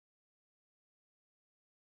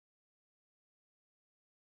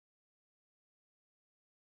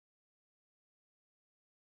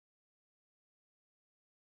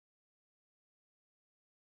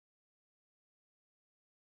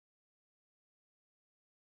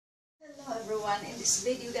Hello everyone, in this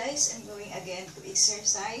video guys, I'm going again to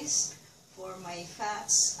exercise for my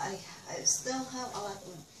fats. I still have a lot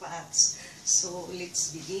of fats, so let's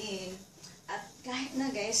begin. At kahit na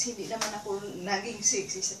guys, hindi naman ako naging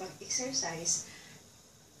sexy sa pag-exercise,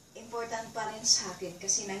 important pa rin sa akin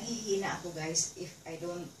kasi nanghihina ako guys if I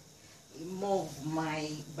don't move my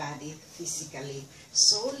body physically.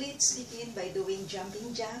 So let's begin by doing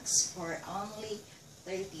jumping jacks for only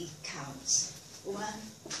 30 counts. 1,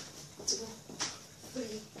 2,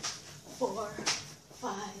 3, 4,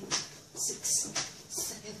 5, 6,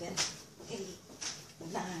 7, 8,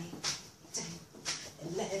 9,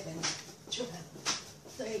 10, 11, 12,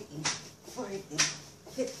 13, 14,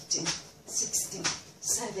 15, 16,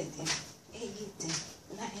 17, 18,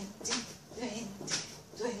 19, 20,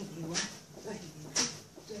 21, 22,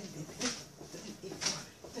 23, 24,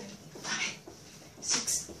 25,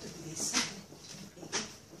 26, 27, 28,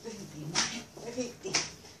 29, 30.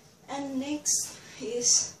 And next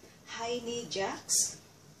is high knee jacks.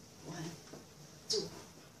 1, 2,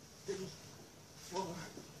 3, 4,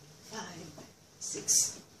 5,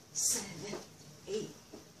 6, 7, 8,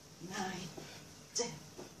 9, 10,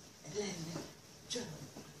 11, 12,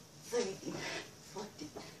 13, 14,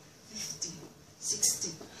 15,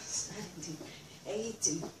 16, 17,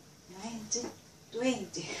 18, 19,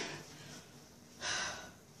 20.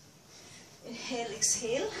 Inhale,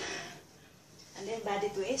 exhale, and then body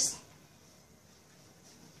twist.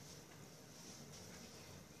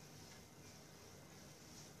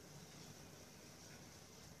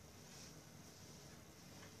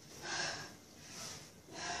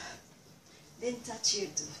 Then touch your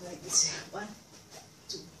two like this. 1,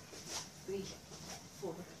 2, 3,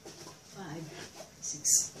 4, 5,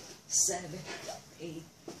 6, 7, 8,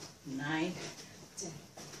 9, 10,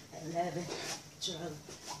 11, 12,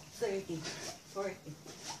 13, 14,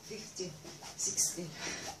 15, 16,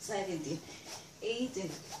 17, 18,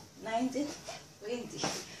 19, 20.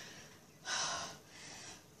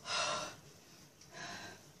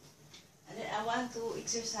 And then I want to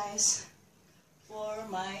exercise for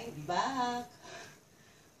my back.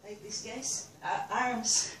 Like this, guys.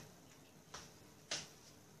 Arms.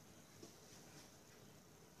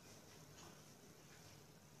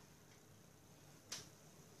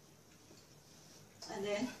 And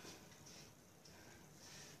then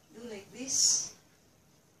do like this.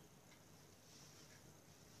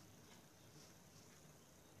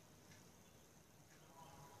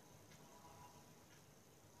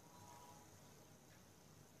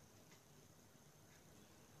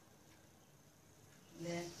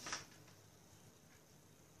 Then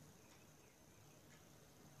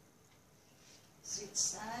switch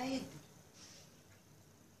side.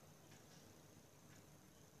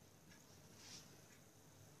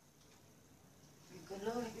 You go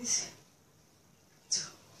low like this. 2,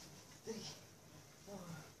 3, 4,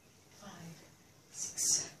 5,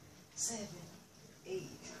 6, 7, 8,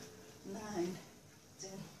 9, 10,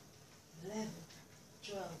 11,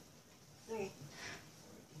 12, 13, 14,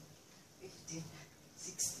 15,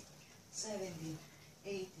 16, 17,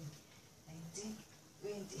 18, 19,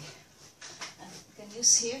 20. And you can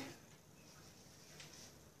use here.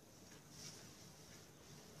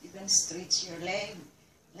 You can stretch your leg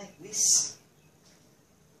like this.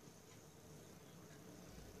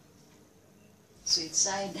 Switch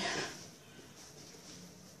side.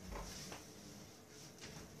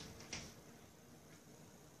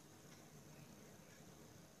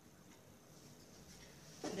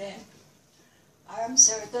 And then arm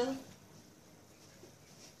circle.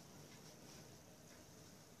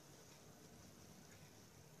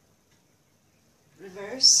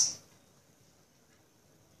 Reverse.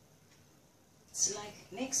 It's like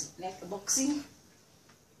next, like a boxing.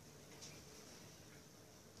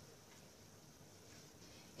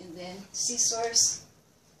 And then scissors.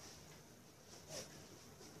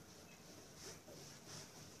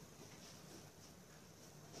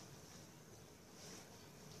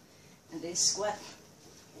 And then squat.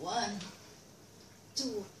 1,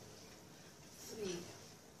 2, 3,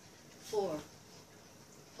 4,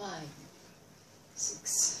 5,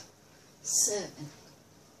 6, 7,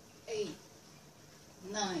 8,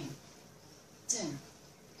 9, 10,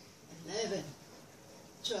 11,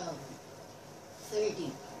 12,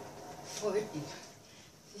 13, 14,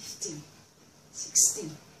 15,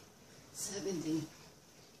 16, 17,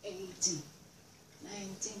 18,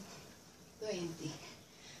 19, 20,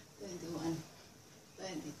 21,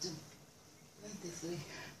 22, 23,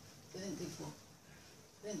 24,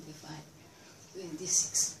 25,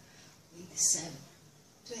 26, 27,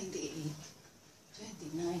 28,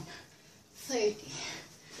 29, 30.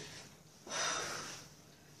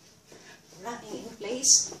 Running in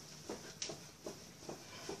place.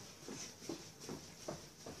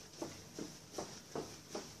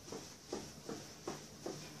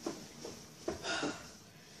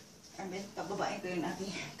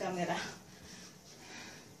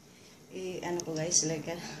 ano ko guys, like,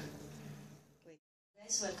 wait.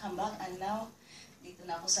 Guys, welcome back. And now, dito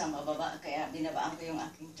na ako sa mababa, kaya binabaan ko yung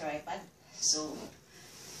aking tripod. So,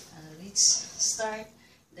 let's start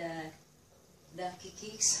the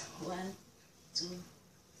kicks. 1, 2,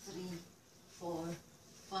 3, 4,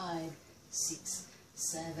 5, 6,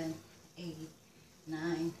 7, 8,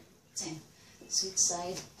 9, 10. Switch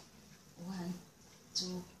side. 1,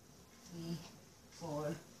 2, 3,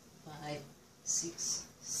 4, 5, 6,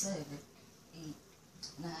 7, 8,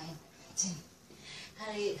 9, 10.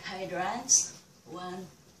 Hydrants. 1,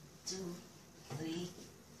 2, 3,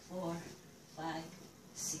 4, 5,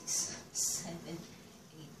 6, 7,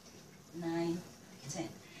 8, 9, 10.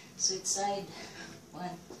 Switch side. 1,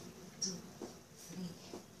 2, 3,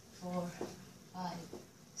 4, 5,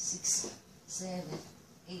 6, 7,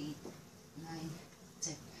 8, 9,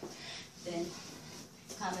 10. Then,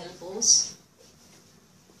 camel pose.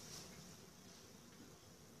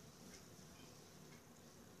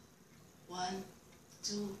 1,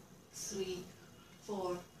 2, 3,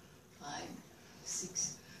 4, 5,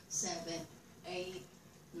 6, 7, 8,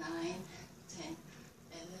 9, 10,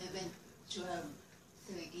 11, 12,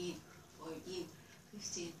 13, 14,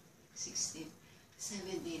 15, 16,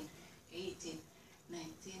 17, 18,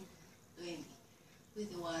 19, 20,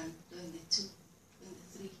 21, 22,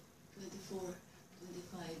 23, 24,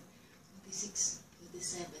 25, 26,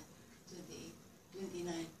 27, 28,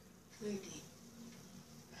 29, 30.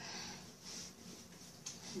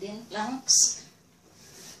 Then planks.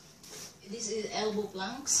 This is elbow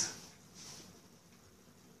planks.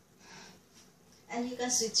 And you can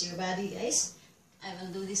switch your body, guys. I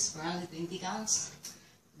will do this for only 20 counts.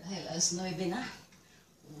 Dahil alas 9 na.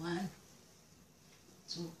 1,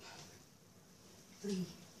 2, 3,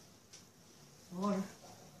 4,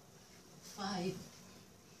 5,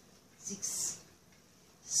 6,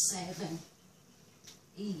 7,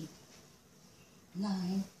 8,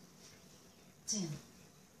 9, 10,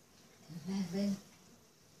 11,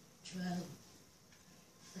 12,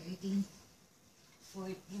 13,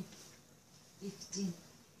 14, 15,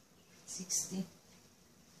 16,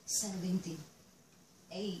 17,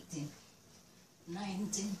 18,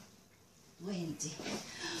 19, 20.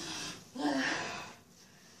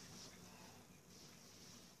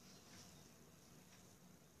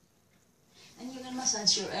 And you can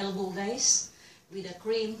massage your elbow, guys, with a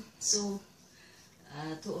cream. So,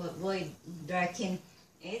 to avoid darkening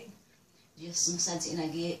it, just massage in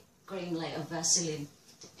a cream like a Vaseline.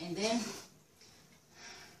 And then,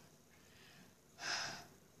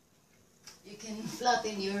 you can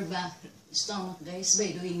flatten your back, stomach, guys,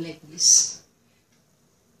 by doing like this.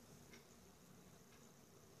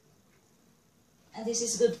 And this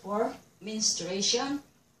is good for menstruation.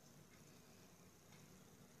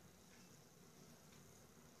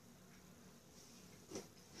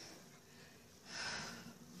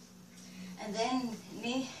 And then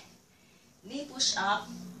knee push up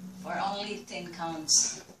for only 10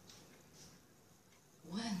 counts.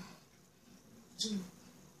 1, 2,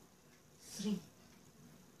 3,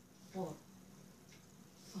 4,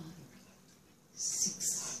 5,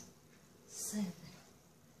 6, 7,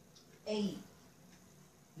 8,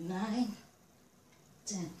 9,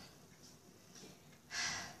 10.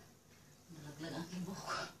 Nalaglag ang aking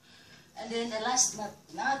buhok. And then the last but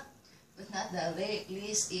not the very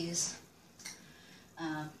least is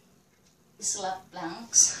slap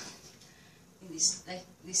planks in this, like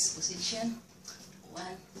this position. 1,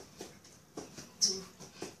 2,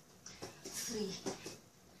 3,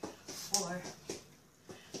 4,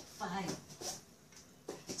 5,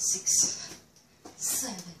 6,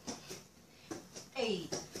 7, 8,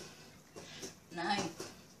 9,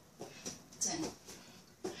 10,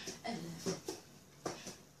 11,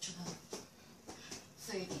 12,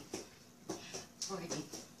 13, 14,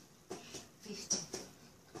 15,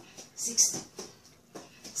 16,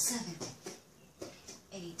 17,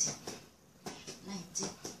 18, 19,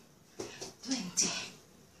 20.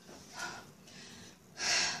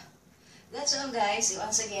 That's all, guys.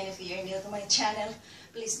 Once again, if you're new to my channel,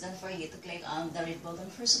 please don't forget to click on the red button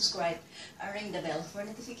for subscribe and ring the bell for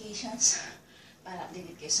notifications para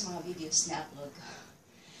updated kayo sa mga videos na upload ko.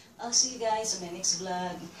 I'll see you guys on my next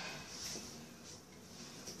vlog.